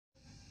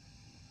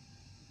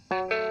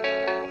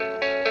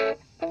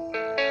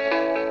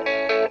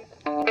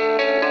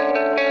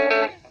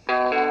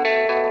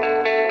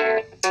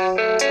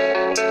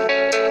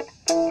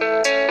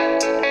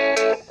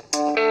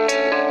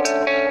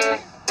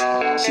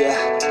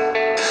yeah.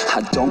 I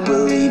don't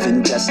believe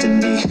in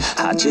destiny,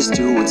 I just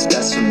do what's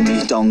best for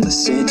me. Don't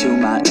listen to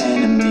my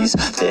enemies,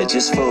 they're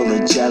just full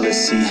of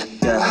jealousy.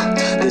 Yeah,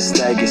 this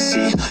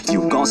legacy,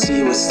 you gon'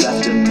 see what's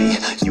left of me.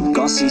 You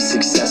gon' see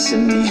success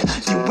in me,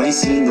 you ain't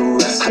seen the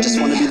rest of me. I just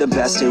wanna be the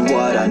best at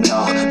what I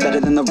know, better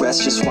than the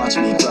rest, just watch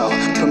me grow.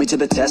 Put me to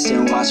the test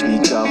and watch me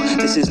go.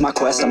 This is my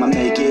quest, I'ma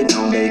make it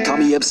known. They call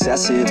me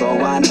obsessive, oh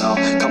I know.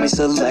 Call me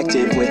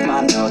selective with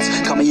my notes,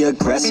 call me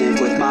aggressive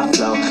with my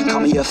flow. Call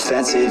me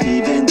offensive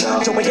even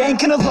though Joe, I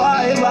ain't gonna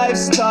lie,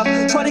 life's tough.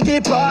 Try to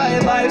get by,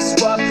 life's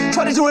rough.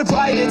 Try to do it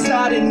right, it's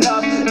not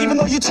enough. Even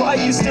though you try,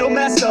 you still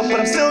mess up.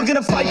 But I'm still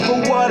gonna fight for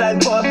what I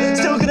love.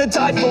 Still gonna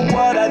die for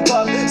what I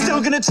love.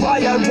 Still gonna try,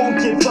 I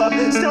won't give up.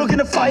 Still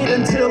gonna fight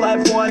until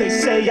I've won. They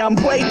say I'm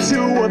way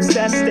too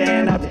obsessed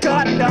and I've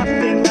got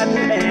nothing left.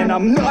 And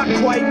I'm not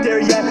quite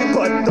there yet,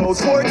 but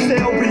those words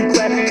they'll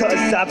regret.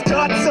 Cause I've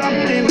got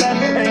something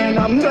left and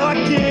I'm not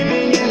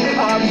giving in.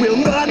 I will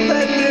not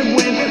let them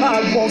win.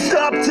 I won't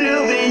stop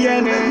till the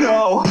end,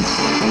 no.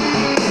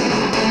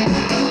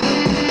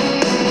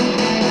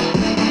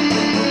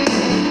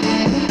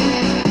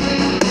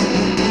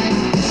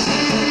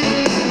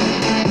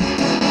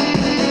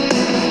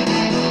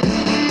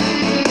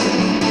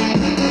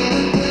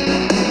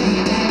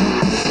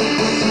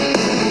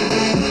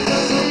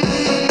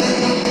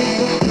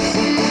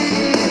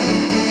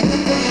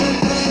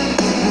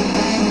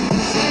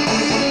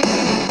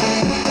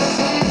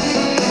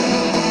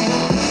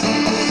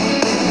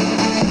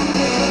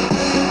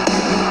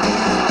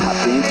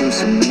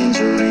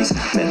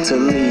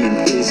 Mentally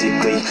and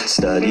physically,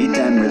 studied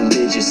them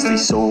religiously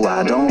so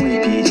I don't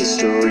repeat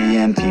history.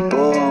 And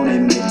people won't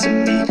admit to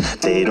me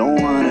they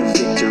don't want a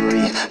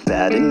victory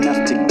bad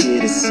enough to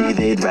get a C.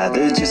 They'd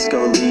rather just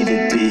go leave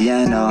it be.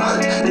 I know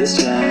this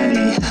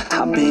journey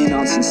I've been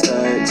on since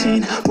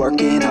 13,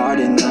 working hard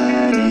and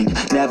learning,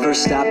 never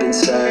stopping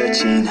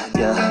searching.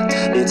 Yeah,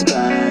 it's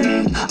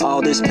burning,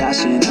 all this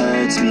passion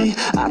hurts me.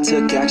 I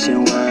took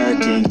action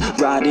working,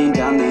 writing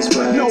down these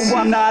words. No,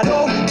 I'm not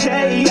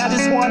okay, I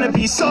just wanna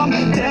be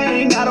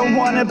something. I don't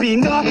wanna be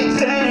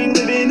nothing,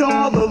 living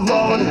all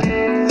alone.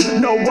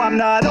 No, I'm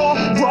not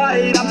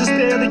alright, I'm just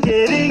barely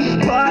getting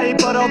by.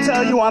 But I'll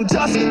tell you I'm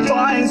just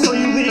fine, so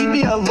you leave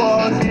me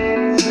alone.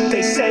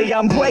 They say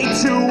I'm way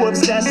too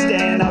obsessed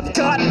and I've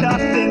got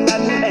nothing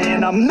left.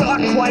 And I'm not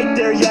quite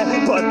there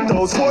yet, but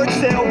those words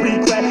they'll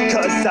regret.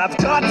 Cause I've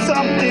got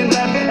something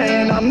left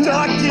and I'm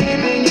not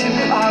giving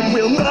in. I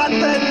will not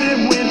let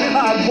them win,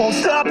 I won't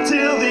stop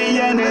till the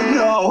end,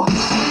 no.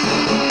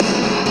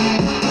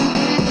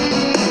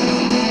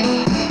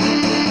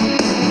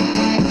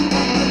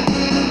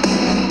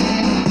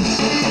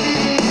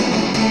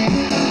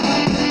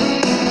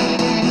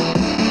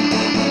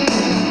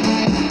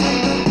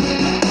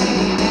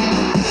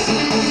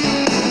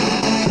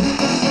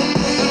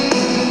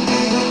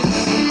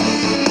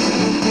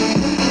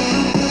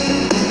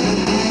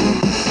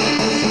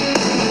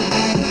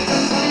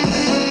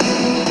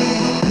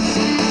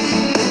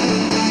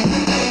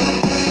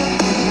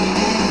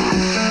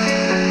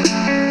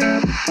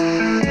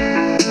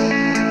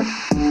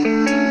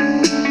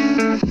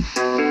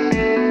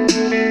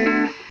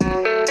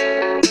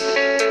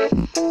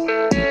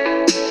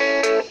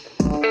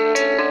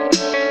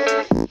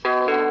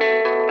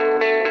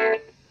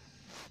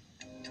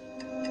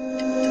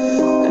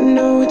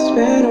 It's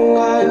been a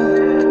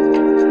while.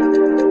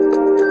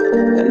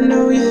 I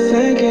know you're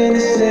thinking the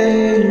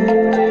same,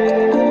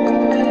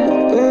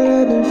 but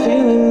I've been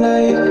feeling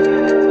like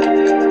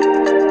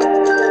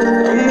a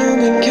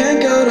moment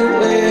can't go to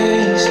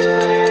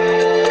waste.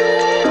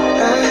 I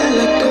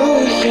let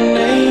go of your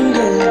name,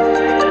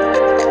 girl.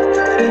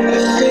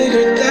 I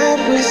figured that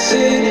was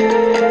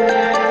it.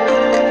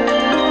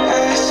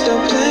 I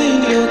stopped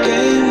playing your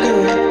game,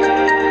 girl.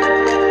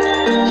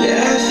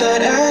 Yeah, I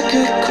thought I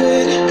could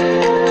quit.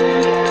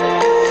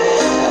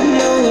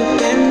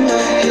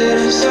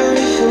 I'm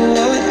sorry for what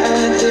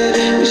I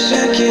did. Wish I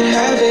could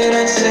have it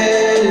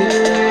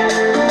unsaid.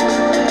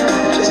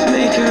 Just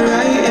make it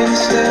right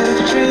instead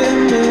of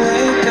treating me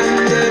like I'm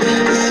dead.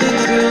 Is it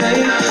too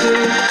late to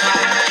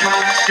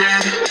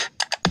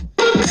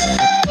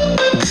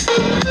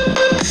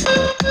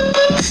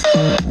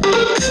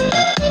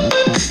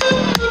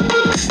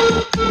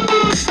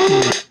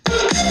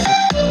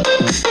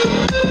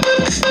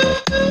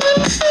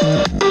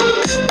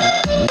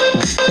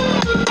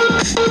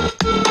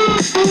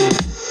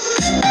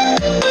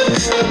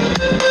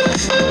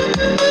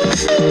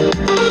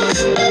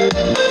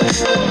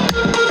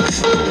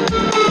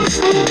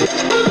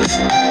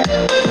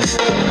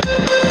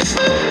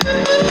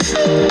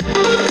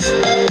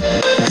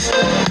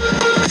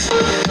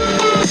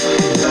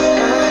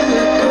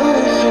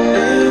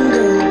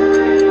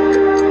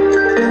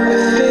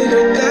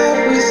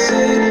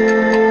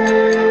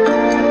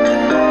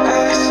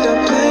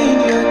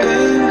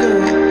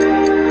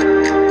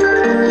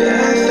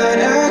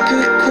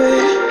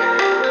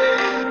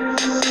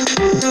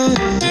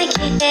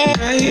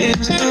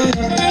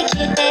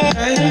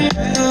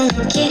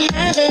can't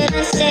have it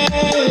unsaid.